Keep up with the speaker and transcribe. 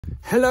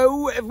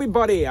Hello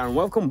everybody and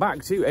welcome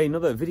back to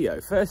another video.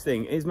 First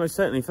thing is most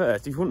certainly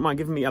first, if you wouldn't mind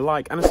giving me a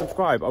like and a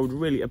subscribe, I would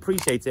really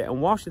appreciate it.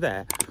 And whilst you're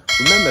there,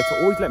 remember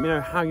to always let me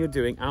know how you're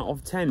doing out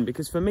of 10,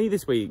 because for me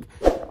this week,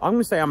 I'm going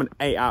to say I'm an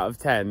 8 out of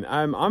 10.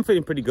 I'm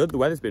feeling pretty good. The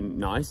weather's been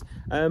nice,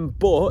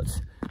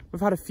 but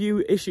we've had a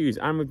few issues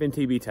and we've been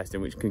TB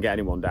testing, which can get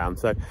anyone down.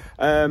 So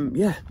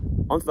yeah,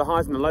 on to the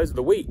highs and the lows of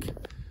the week.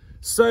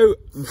 So,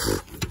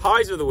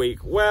 highs of the week.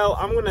 Well,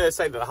 I'm going to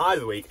say that the high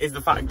of the week is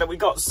the fact that we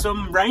got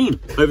some rain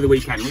over the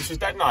weekend, which was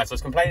dead nice. I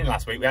was complaining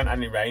last week, we hadn't had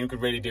any rain, we could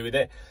really do with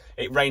it.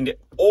 It rained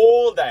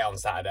all day on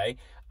Saturday,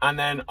 and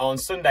then on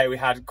Sunday we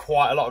had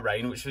quite a lot of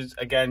rain, which was,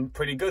 again,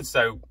 pretty good.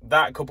 So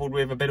that, coupled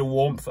with a bit of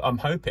warmth, I'm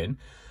hoping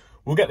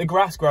we'll get the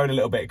grass growing a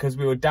little bit, because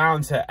we were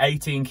down to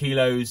 18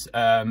 kilos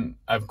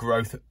of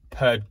growth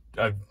per,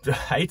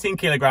 18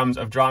 kilograms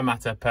of dry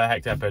matter per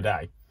hectare per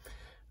day.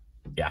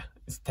 Yeah.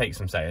 Take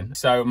some saying.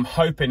 So I'm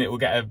hoping it will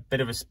get a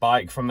bit of a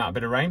spike from that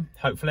bit of rain,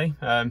 hopefully.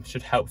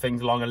 Should help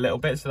things along a little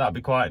bit, so that'd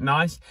be quite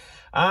nice.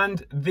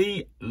 And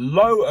the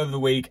low of the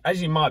week,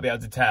 as you might be able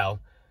to tell,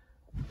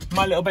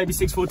 my little baby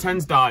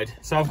 6.410's died.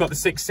 So I've got the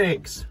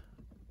 6.6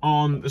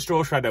 on the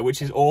straw shredder,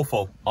 which is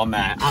awful on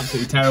there,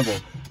 absolutely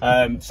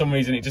terrible. Some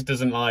reason it just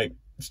doesn't like,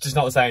 it's just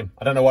not the same.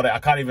 I don't know what I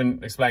can't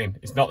even explain.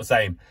 It's not the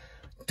same.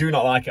 Do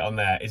not like it on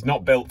there. It's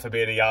not built for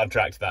being a yard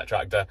tractor, that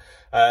tractor.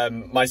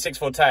 My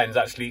 6.410's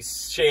actually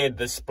sheared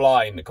the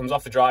spline that comes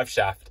off the drive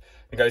shaft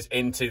and goes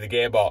into the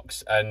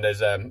gearbox, and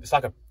there's it's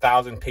like a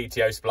 1000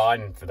 PTO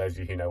spline, for those of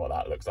you who know what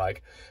that looks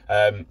like,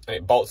 and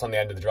it bolts on the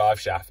end of the drive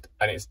shaft,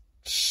 and it's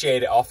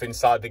sheared it off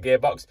inside the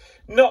gearbox.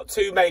 Not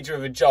too major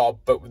of a job,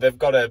 but they've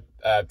got to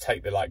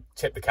take the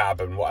tip the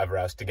cab and whatever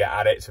else to get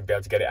at it to be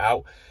able to get it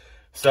out.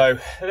 So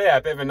yeah,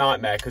 a bit of a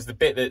nightmare, because the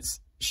bit that's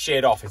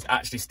sheared off is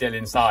actually still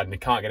inside and they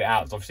can't get it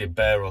out. It's obviously a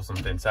burr or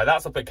something. So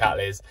that's up at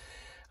Catley's,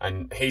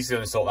 and he's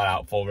going to sort that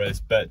out for us.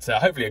 But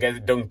hopefully I'll get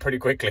it done pretty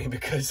quickly,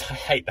 because I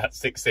hate that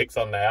 6.6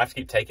 on there. I have to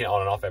keep taking it on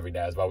and off every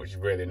day as well, which is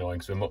really annoying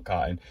because we're muck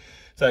carting.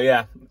 So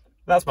yeah,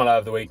 that's my low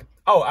of the week.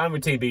 Oh, and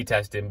with TB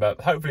testing, but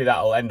hopefully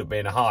that'll end up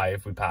being a high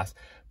if we pass.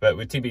 But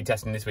with TB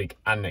testing this week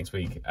and next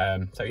week.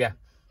 So yeah,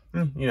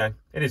 you know,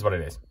 it is what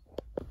it is.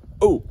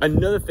 Oh,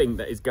 another thing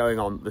that is going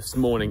on this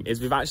morning is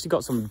we've actually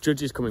got some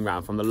judges coming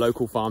around from the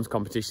local farms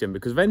competition,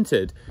 because we've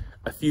entered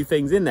a few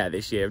things in there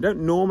this year. We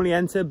don't normally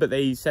enter, but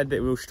they said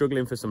that we were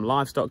struggling for some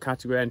livestock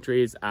category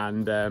entries,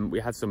 and we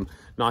had some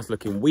nice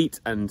looking wheat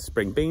and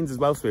spring beans as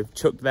well, so we've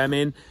chucked them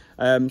in.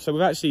 So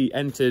we've actually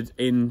entered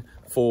in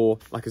for,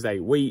 like I say,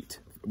 wheat,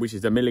 which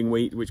is a milling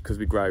wheat, which because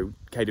we grow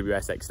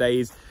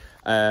KWS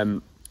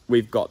XAs.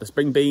 We've got the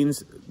spring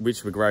beans,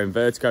 which we're growing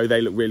vertigo.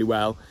 They look really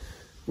well.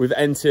 We've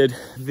entered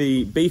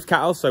the beef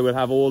cattle, so we'll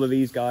have all of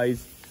these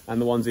guys and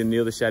the ones in the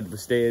other shed, the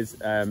steers.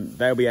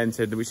 They'll be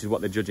entered, which is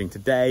what they're judging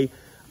today.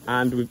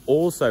 And we've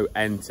also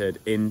entered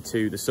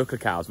into the suckler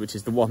cows, which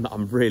is the one that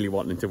I'm really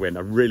wanting to win.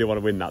 I really want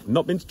to win that.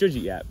 Not been to judge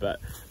it yet,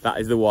 but that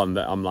is the one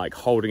that I'm like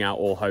holding out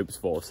all hopes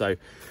for. So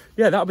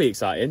yeah, that'll be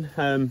exciting.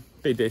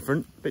 Bit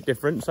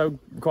different. So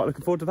quite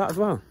looking forward to that as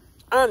well.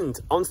 And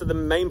onto the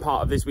main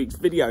part of this week's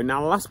video.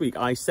 Now, last week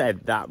I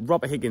said that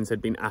Robert Higgins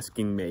had been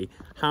asking me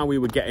how we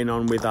were getting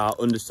on with our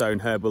undersown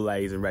Herbal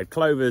Leys and red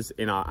clovers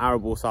in our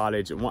arable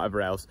silage and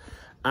whatever else.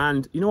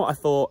 And you know what, I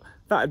thought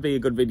that'd be a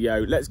good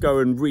video. Let's go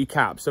and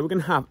recap. So we're going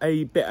to have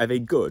a bit of a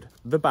good,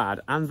 the bad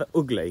and the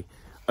ugly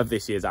of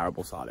this year's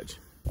arable silage.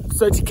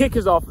 So to kick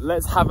us off,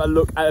 let's have a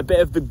look at a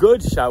bit of the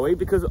good, shall we?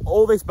 Because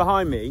all this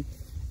behind me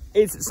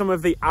is some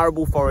of the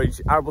arable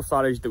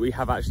silage that we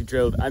have actually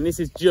drilled, and this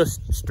is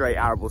just straight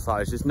arable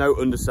silage. There's no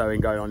undersowing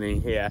going on in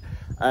here,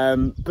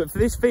 but for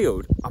this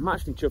field I'm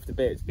actually chuffed to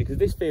bits, because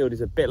this field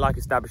is a bit like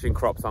establishing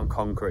crops on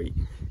concrete.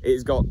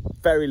 It's got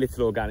very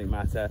little organic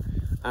matter,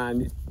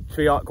 and to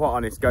be quite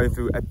honest, going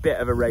through a bit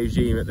of a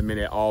regime at the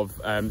minute of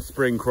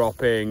spring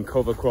cropping,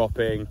 cover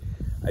cropping.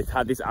 It's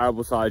had this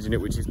arable silage in it,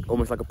 which is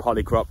almost like a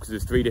polycrop, because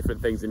there's 3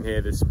 different things in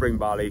here. There's spring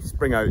barley,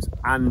 spring oats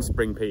and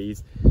spring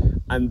peas.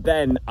 And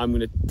then I'm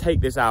going to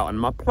take this out, and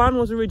my plan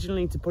was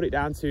originally to put it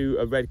down to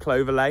a red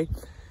clover ley,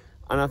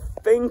 and I'm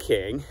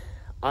thinking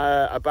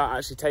about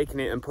actually taking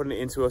it and putting it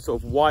into a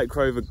sort of white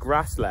clover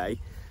grass ley,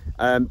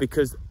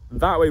 because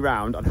that way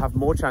round I'd have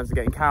more chance of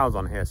getting cows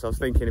on here. So I was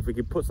thinking if we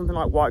could put something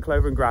like white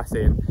clover and grass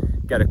in,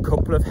 get a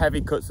couple of heavy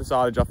cuts of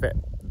silage off it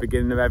at the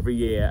beginning of every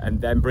year, and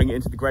then bring it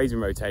into the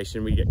grazing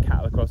rotation, we get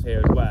cattle across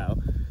here as well.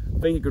 I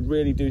think it could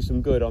really do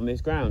some good on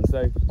this ground.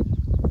 So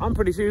I'm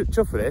pretty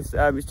chuffed with this.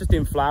 It's just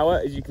in flower,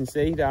 as you can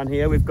see down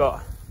here. We've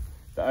got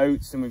the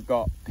oats and we've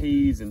got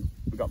peas and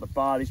we've got the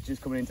barley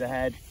just coming into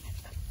head.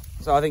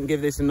 So I think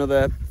give this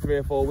another 3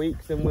 or 4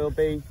 weeks and we'll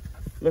be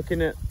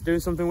looking at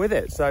doing something with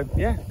it. So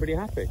yeah, pretty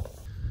happy.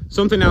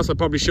 Something else I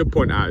probably should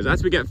point out is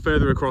as we get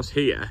further across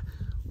here,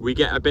 we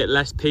get a bit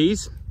less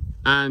peas,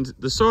 and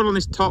the soil on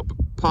this top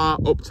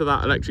part up to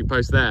that electric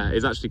post there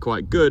is actually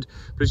quite good,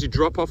 but as you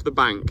drop off the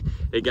bank,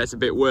 it gets a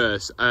bit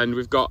worse. And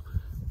we've got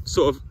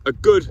sort of a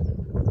good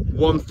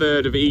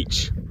 1/3 of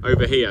each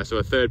over here, so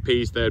a third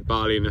peas, third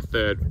barley and a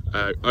third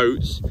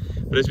oats.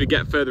 But as we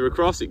get further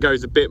across, it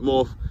goes a bit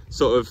more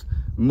sort of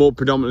more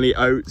predominantly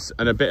oats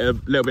and a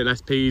little bit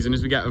less peas, and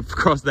as we get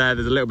across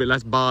there's a little bit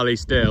less barley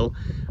still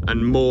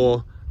and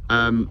more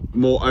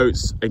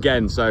oats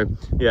again. So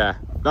yeah,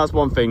 that's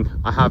one thing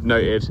I have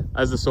noted.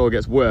 As the soil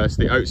gets worse,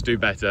 the oats do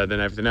better than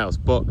everything else,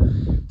 but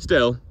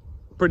still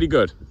pretty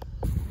good.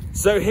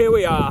 So here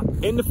we are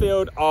in the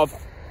field of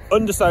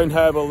undersown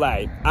Herbal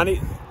Ley, and it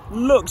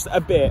looks a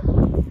bit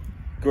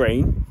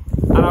green,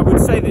 and I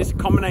would say this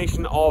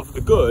combination of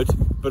the good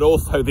but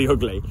also the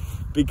ugly,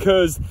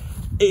 because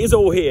it is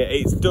all here.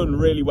 It's done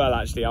really well,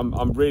 actually.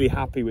 I'm really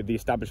happy with the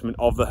establishment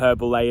of the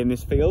Herbal Ley in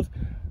this field,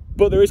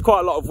 but there is quite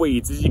a lot of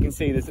weeds. As you can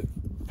see, there's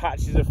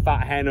patches of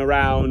fat hen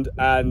around,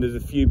 and there's a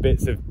few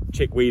bits of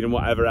chickweed and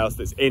whatever else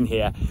that's in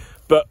here,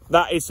 but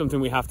that is something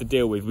we have to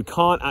deal with. We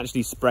can't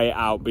actually spray it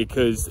out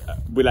because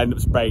we'll end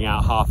up spraying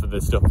out half of the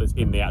stuff that's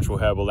in the actual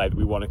Herbal Ley that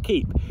we want to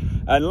keep.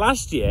 And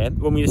last year,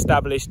 when we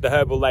established the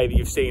Herbal Ley that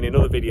you've seen in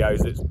other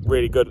videos that's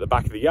really good at the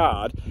back of the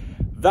yard,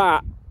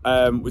 that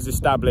was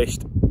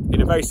established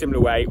in a very similar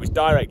way. It was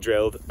direct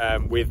drilled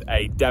with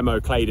a demo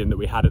claydon that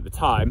we had at the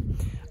time,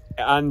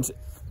 and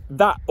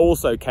that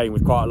also came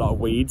with quite a lot of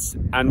weeds.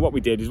 And what we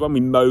did is, when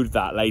we mowed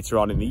that later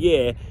on in the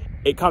year,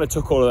 it kind of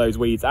took all of those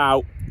weeds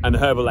out, and the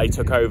Herbal Ley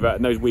took over,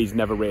 and those weeds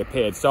never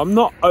reappeared. So I'm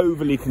not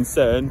overly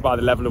concerned by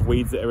the level of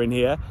weeds that are in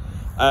here.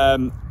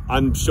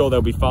 I'm sure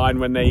they'll be fine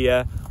when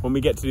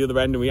we get to the other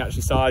end and we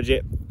actually silage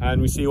it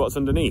and we see what's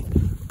underneath.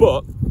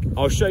 But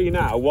I'll show you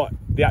now what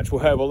the actual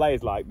Herbal Ley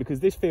is like, because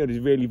this field is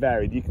really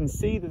varied. You can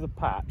see there's a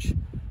patch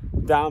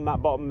down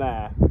that bottom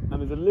there,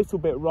 and there's a little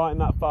bit right in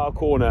that far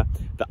corner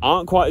that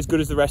aren't quite as good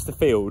as the rest of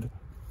the field,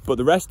 but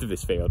the rest of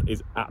this field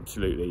is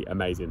absolutely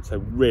amazing. So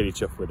really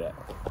chuffed with it.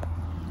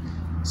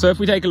 So if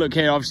we take a look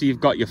here, obviously you've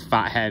got your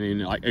fat hen,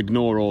 and like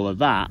ignore all of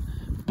that,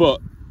 but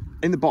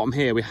in the bottom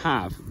here we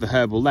have the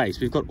Herbal Ley.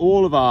 So we've got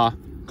all of our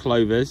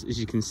clovers, as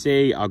you can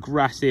see, our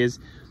grasses,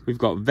 we've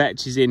got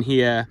vetches in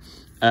here,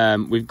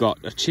 we've got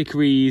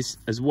chicories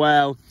as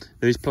well,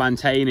 there's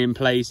plantain in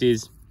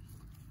places.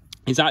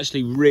 It's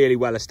actually really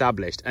well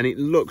established, and it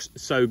looks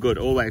so good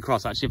all the way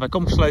across. Actually, if I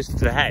come closer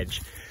to the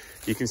hedge,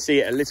 you can see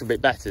it a little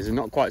bit better. There's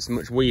not quite so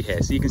much weed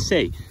here. So you can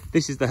see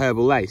this is the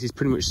Herbal Ley. This is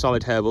pretty much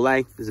solid Herbal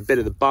Ley. There's a bit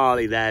of the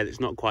barley there that's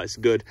not quite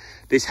so good.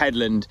 This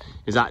headland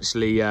is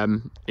actually,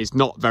 it's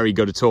not very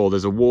good at all.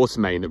 There's a water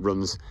main that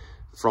runs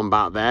from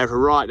about there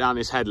right down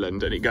this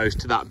headland, and it goes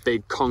to that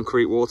big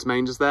concrete water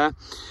main just there.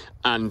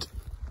 And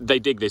they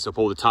dig this up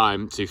all the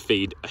time to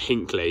feed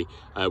Hinckley,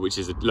 which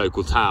is a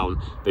local town.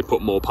 They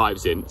put more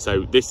pipes in.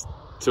 So this,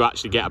 to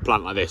actually get a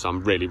plant like this,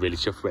 I'm really, really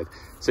chuffed with.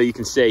 So you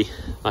can see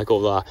like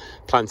all the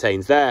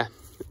plantains there,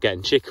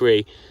 getting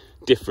chicory,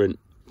 different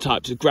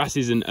types of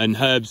grasses and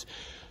herbs.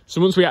 So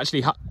once we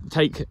actually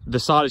take the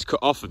silage cut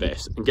off of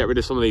this and get rid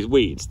of some of these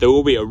weeds, there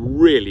will be a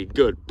really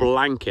good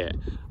blanket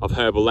of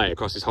Herbal Ley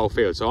across this whole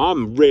field. So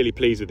I'm really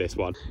pleased with this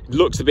one. It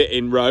looks a bit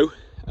in row.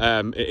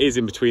 It is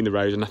in between the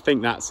rows, and I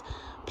think that's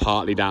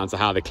partly down to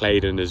how the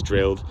claydon is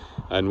drilled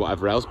and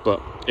whatever else,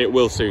 but it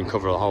will soon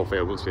cover the whole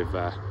field once we've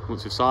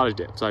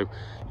silaged it. So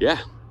yeah,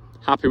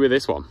 happy with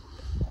this one.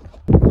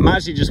 I'm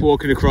actually just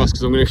walking across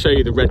because I'm going to show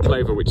you the red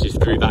clover, which is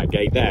through that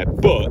gate there,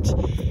 but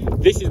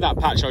this is that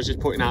patch I was just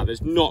pointing out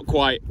that's not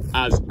quite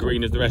as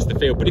green as the rest of the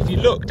field. But if you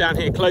look down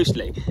here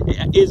closely,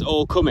 it is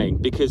all coming,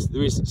 because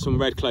there is some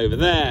red clover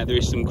there, there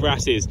is some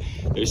grasses,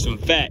 there is some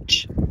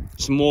vetch,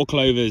 some more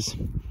clovers,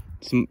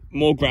 some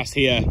more grass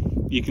here.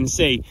 You can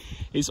see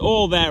it's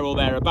all there or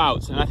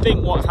thereabouts. And I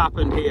think what's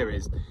happened here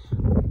is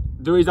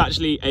there is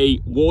actually a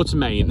water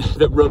main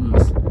that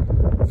runs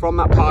from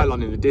that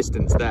pylon in the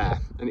distance there,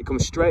 and it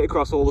comes straight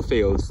across all the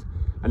fields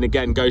and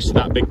again goes to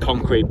that big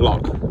concrete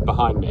block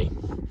behind me.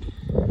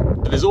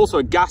 But there's also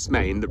a gas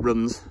main that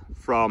runs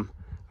from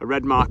a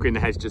red marker in the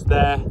hedge just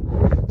there,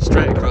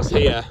 straight across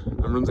here,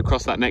 and runs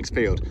across that next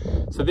field.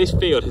 So this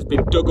field has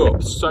been dug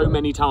up so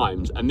many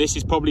times, and this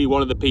is probably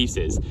one of the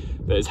pieces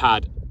that has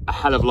had a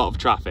hell of a lot of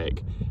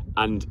traffic,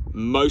 and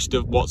most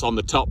of what's on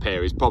the top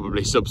here is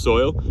probably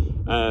subsoil.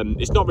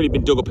 It's not really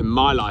been dug up in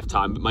my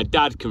lifetime, but my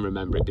dad can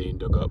remember it being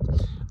dug up.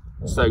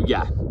 So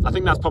yeah, I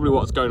think that's probably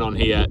what's going on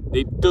here.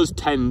 It does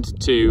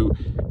tend to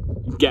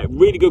get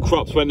really good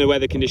crops when the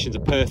weather conditions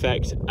are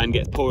perfect, and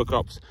get poorer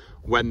crops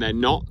when they're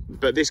not.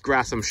 But this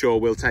grass, I'm sure,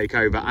 will take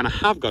over, and I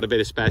have got a bit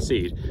of spare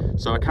seed,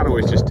 so I can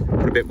always just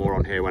put a bit more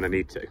on here when I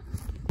need to.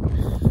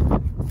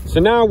 So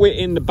now we're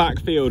in the back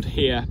field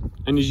here,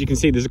 and as you can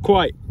see, there's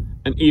quite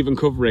an even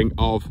covering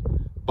of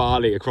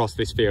barley across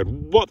this field.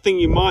 One thing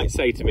you might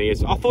say to me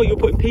is, I thought you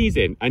were putting peas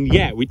in, and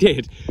yeah, we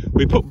did.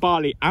 We put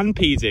barley and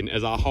peas in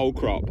as our whole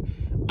crop,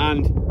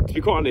 and to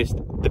be quite honest,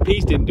 the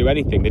peas didn't do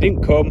anything. They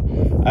didn't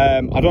come.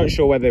 I'm not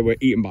sure whether they were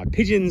eaten by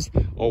pigeons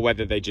or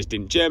whether they just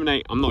didn't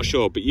germinate. I'm not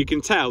sure, but you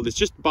can tell there's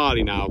just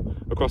barley now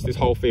across this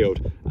whole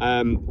field,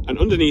 and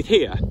underneath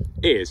here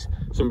is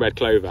some red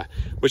clover,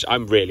 which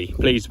I'm really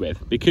pleased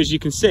with, because you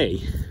can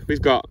see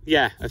we've got,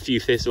 yeah, a few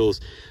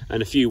thistles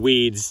and a few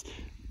weeds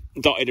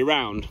dotted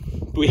around,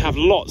 but we have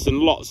lots and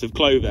lots of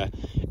clover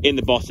in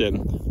the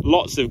bottom,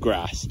 lots of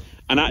grass,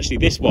 And actually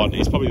this one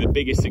is probably the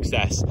biggest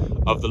success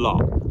of the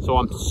lot. So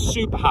I'm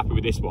super happy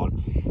with this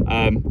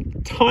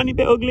one. Tiny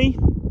bit ugly,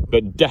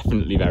 but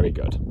definitely very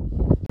good.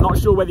 Not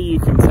sure whether you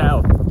can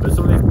tell, but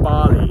some of this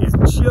barley is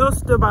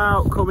just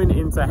about coming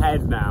into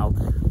head now.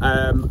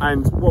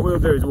 And what we'll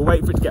do is we'll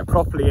wait for it to get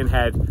properly in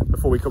head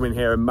before we come in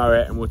here and mow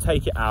it, and we'll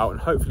take it out,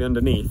 and hopefully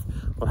underneath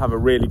we'll have a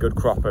really good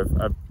crop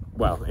of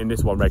well, in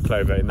this one red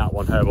clover, in that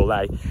one Herbal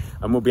Ley,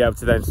 and we'll be able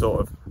to then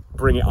sort of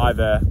bring it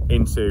either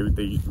into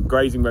the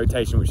grazing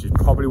rotation, which is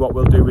probably what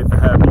we'll do with the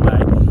Herbal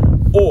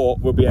Ley, or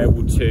we'll be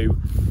able to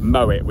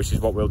mow it, which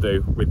is what we'll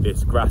do with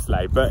this grass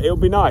ley. But it'll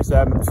be nice.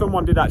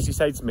 Someone did actually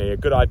say to me a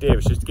good idea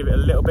was just to give it a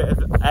little bit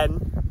of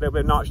N, a little bit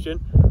of nitrogen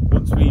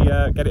once we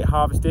get it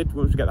harvested,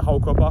 once we get the whole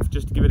crop off,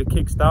 just to give it a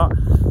kickstart.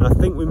 And I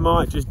think we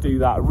might just do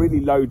that, a really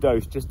low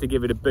dose, just to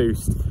give it a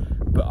boost.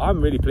 But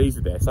I'm really pleased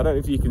with this. I don't know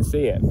if you can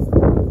see it,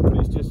 but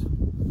it's just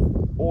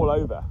all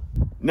over.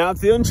 Now, to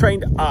the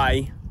untrained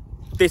eye,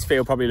 this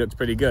field probably looks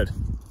pretty good,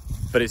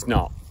 but it's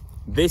not.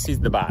 This is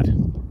the bad,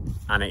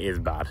 and it is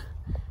bad.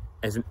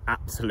 It's an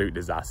absolute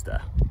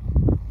disaster.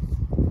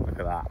 Look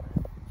at that.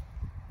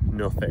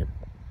 Nothing.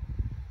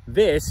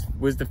 This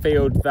was the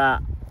field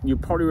that you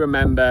probably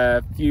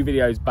remember a few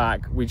videos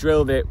back. We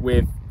drilled it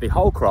with the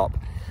whole crop,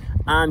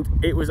 and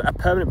it was a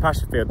permanent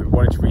pasture field that we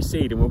wanted to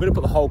reseed, and we were going to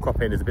put the whole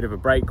crop in as a bit of a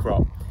break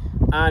crop.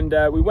 And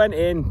we went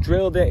in,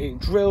 drilled it. It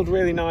drilled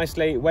really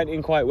nicely. It went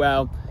in quite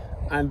well.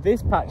 And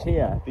this patch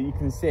here that you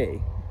can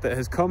see that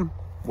has come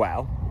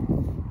well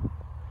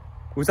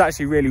was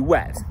actually really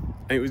wet.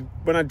 And it was,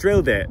 when I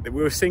drilled it,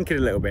 we were sinking a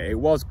little bit. It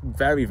was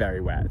very,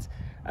 very wet.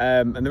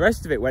 And the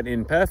rest of it went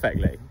in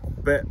perfectly.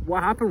 But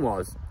what happened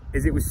was,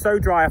 is it was so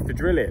dry after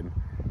drilling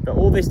that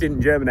all this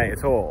didn't germinate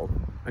at all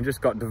and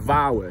just got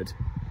devoured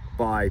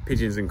by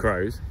pigeons and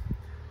crows.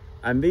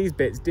 And these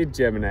bits did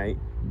germinate,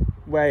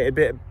 where it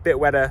a bit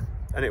wetter,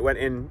 and it went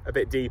in a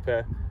bit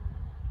deeper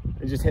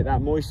and just hit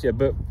that moisture.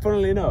 But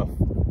funnily enough,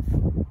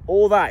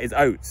 all that is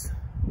oats.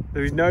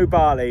 There is no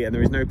barley and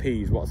there is no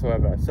peas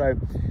whatsoever. So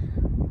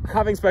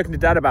having spoken to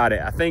Dad about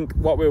it, I think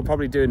what we'll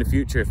probably do in the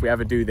future, if we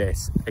ever do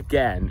this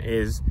again,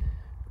 is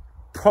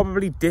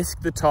probably disc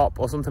the top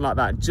or something like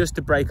that, just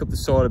to break up the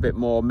soil a bit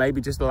more,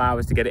 maybe just allow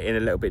us to get it in a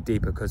little bit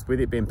deeper, because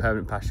with it being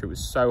permanent pasture, it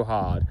was so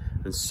hard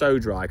and so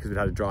dry because we'd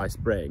had a dry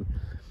spring,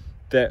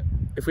 that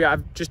if we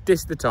have just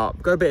disc the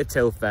top, got a bit of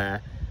tilth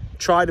there,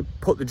 try to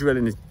put the drill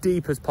in as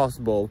deep as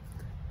possible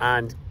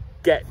and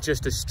get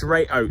just a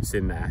straight oats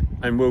in there,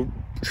 and we'll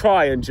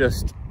try and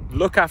just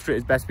look after it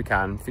as best we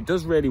can. If it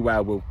does really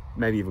well, we'll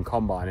maybe even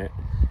combine it,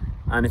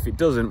 and if it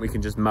doesn't, we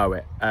can just mow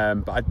it.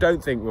 But I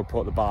don't think we'll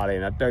put the barley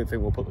in, I don't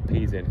think we'll put the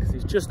peas in, because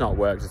it's just not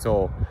worked at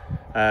all.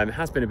 It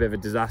has been a bit of a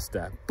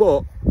disaster,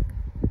 but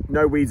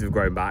no weeds have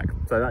grown back,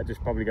 so that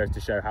just probably goes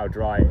to show how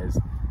dry it is.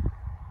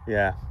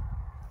 Yeah,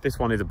 this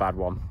one is a bad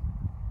one.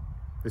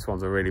 This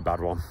one's a really bad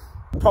one.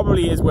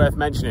 Probably is worth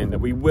mentioning that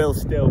we will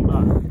still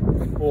mow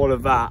all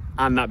of that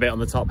and that bit on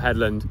the top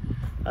headland,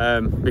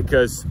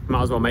 because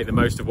might as well make the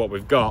most of what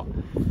we've got.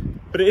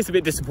 But it is a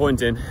bit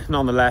disappointing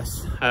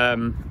nonetheless,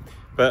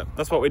 but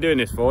that's what we're doing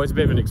this for. It's a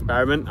bit of an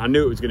experiment. I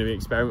knew it was going to be an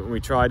experiment when we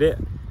tried it,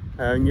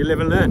 and you live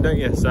and learn, don't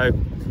you? So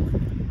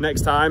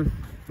next time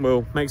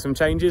we'll make some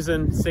changes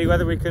and see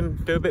whether we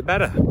can do a bit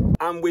better.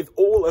 And with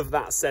all of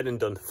that said and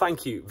done,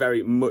 thank you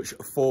very much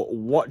for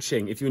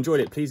watching. If you enjoyed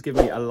it, please give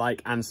me a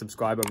like and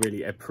subscribe. I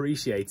really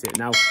appreciate it.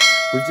 Now,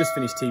 we've just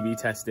finished TB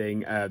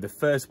testing the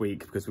first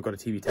week, because we've got a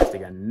TB test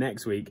again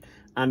next week,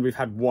 and we've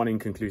had one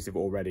inconclusive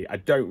already. I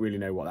don't really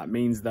know what that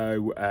means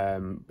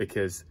though,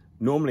 because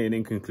normally an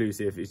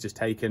inconclusive is just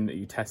taken,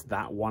 you test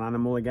that one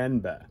animal again,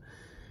 but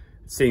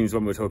it seems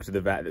when we're talking to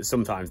the vet that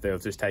sometimes they'll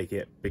just take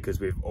it because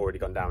we've already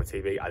gone down with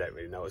TB. I don't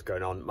really know what's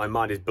going on. My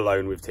mind is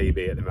blown with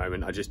TB at the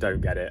moment. I just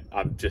don't get it.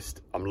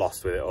 I'm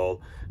lost with it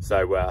all.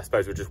 So I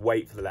suppose we'll just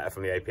wait for the letter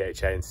from the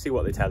APHA and see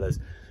what they tell us.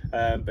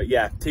 But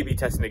yeah, TB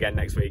testing again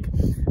next week,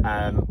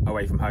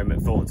 away from home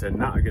at Thornton.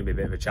 That's going to be a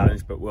bit of a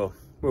challenge, but we'll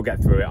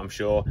get through it, I'm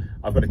sure.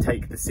 I've got to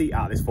take the seat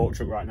out of this fork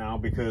truck right now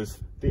because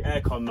the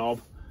aircon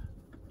knob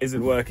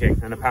isn't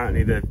working, and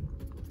apparently the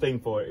thing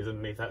for it is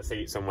underneath that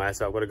seat somewhere,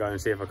 so I've got to go and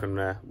see if I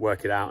can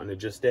work it out and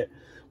adjust it.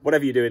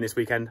 Whatever you're doing this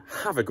weekend,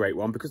 have a great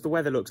one, because the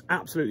weather looks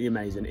absolutely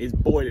amazing. It's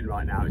boiling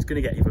right now. It's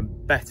going to get even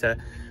better.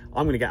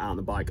 I'm going to get out on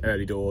the bike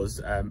early doors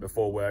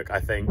before work, I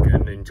think,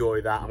 and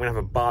enjoy that. I'm going to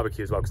have a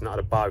barbecue as well, because I've not had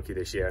a barbecue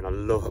this year, and I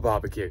love a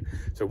barbecue.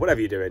 So whatever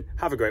you're doing,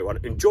 have a great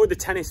one. Enjoy the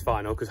tennis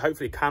final, because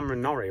hopefully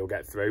Cameron Norrie will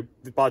get through.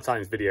 By the time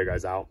this video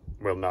goes out,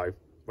 we'll know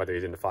whether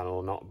he's in the final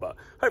or not, but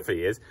hopefully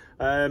he is.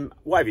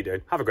 Whatever you're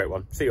doing, have a great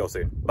one. See you all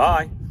soon.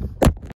 Bye.